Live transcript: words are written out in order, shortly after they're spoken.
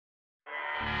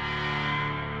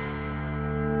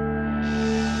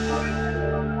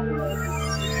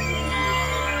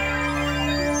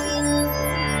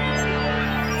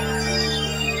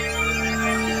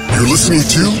listening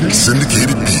to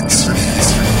Syndicated Beats.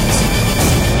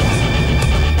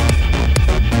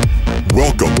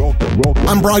 Welcome.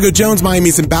 I'm Brago Jones,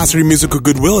 Miami's ambassador to musical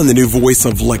goodwill and the new voice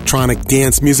of electronic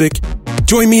dance music.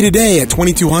 Join me today at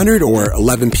 2200 or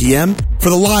 11 p.m. for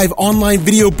the live online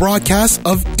video broadcast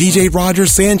of DJ Roger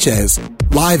Sanchez,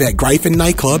 live at Gryphon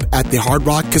Nightclub at the Hard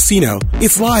Rock Casino.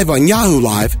 It's live on Yahoo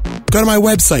Live. Go to my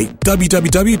website,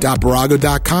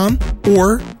 www.barago.com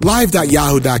or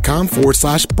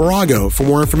live.yahoo.com/Barago for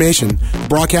more information. The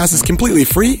broadcast is completely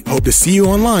free. Hope to see you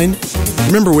online.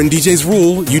 Remember, when DJs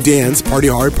rule, you dance, party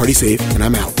hard, party safe, and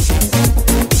I'm out.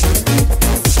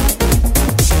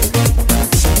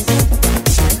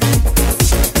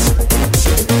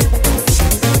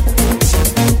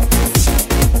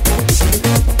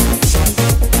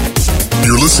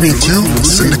 You're listening to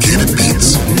Syndicated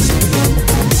Beats.